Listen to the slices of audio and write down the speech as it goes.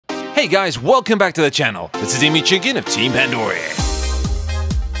Hey guys, welcome back to the channel. This is EmuELEC of Team Pandora.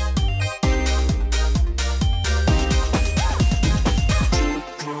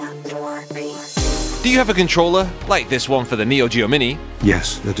 Do you have a controller like this one for the NeoGeo Mini?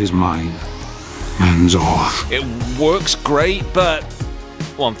 Yes, that is mine. Hands off. It works great, but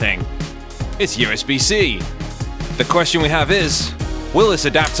one thing, it's USB-C. The question we have is, will this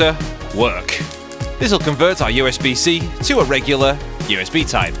adapter work? This will convert our USB-C to a regular USB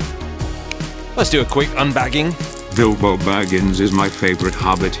type. Let's do a quick unbagging. Bilbo Baggins is my favorite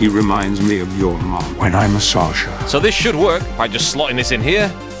hobbit. He reminds me of your mom when I massage her. So this should work by just slotting this in here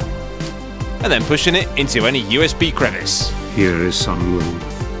and then pushing it into any USB crevice. Here is some room.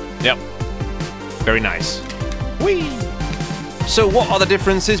 Yep. Very nice. Whee! So what are the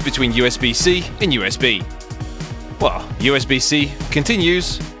differences between USB-C and USB? Well, USB-C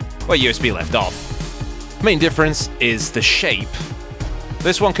continues where USB left off. Main difference is the shape.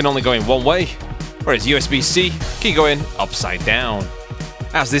 This one can only go in one way, whereas USB-C can go in upside down.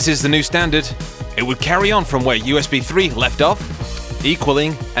 As this is the new standard, it would carry on from where USB 3 left off,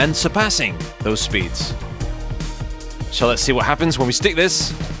 equaling and surpassing those speeds. So let's see what happens when we stick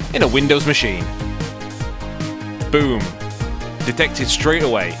this in a Windows machine. Boom. Detected straight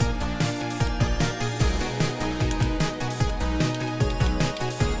away.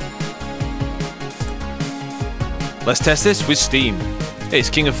 Let's test this with Steam. It's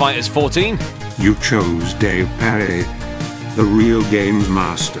King of Fighters 14. You chose Dave Parry, the real games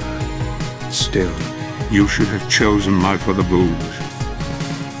master. Still, you should have chosen my for the booze.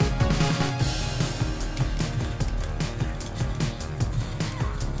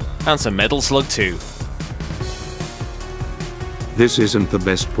 And some Metal Slug 2. This isn't the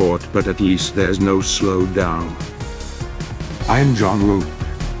best port, but at least there's no slowdown. I'm John Woo,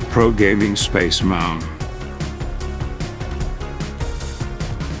 Pro Gaming Spaceman.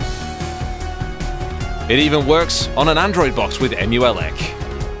 It even works on an Android box with EmuELEC.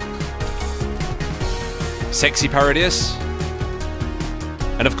 Sexy Parodius.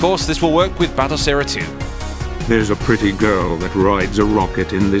 And of course this will work with Batocera 2. There's a pretty girl that rides a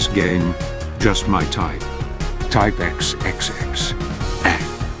rocket in this game. Just my type. Type XXX.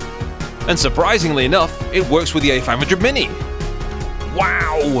 And surprisingly enough, it works with the A500 Mini.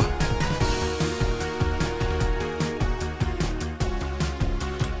 Wow!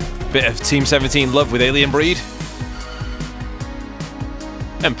 Bit of Team 17 love with Alien Breed.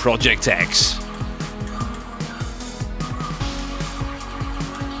 And Project X.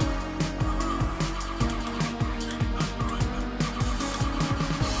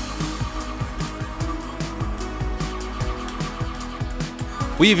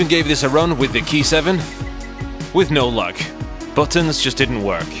 We even gave this a run with the Key 7, with no luck. Buttons just didn't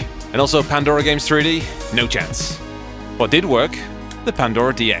work. And also Pandora Games 3D, no chance. What did work? The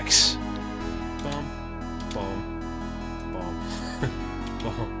Pandora DX.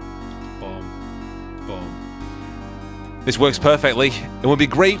 This works perfectly and would be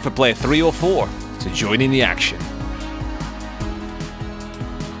great for player 3 or 4 to join in the action.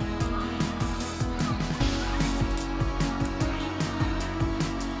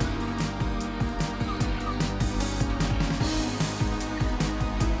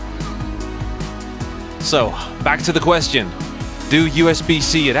 So, back to the question. Do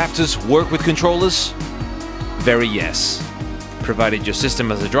USB-C adapters work with controllers? Very yes, provided your system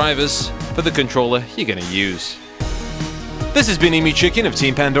has the drivers for the controller you're going to use. This has been EmuELEC of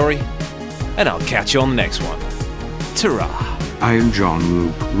Team Pandora, and I'll catch you on the next one. Ta-ra! I am John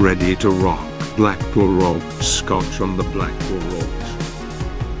Woo, ready to rock. Blackpool rope, Scotch on the Blackpool rope.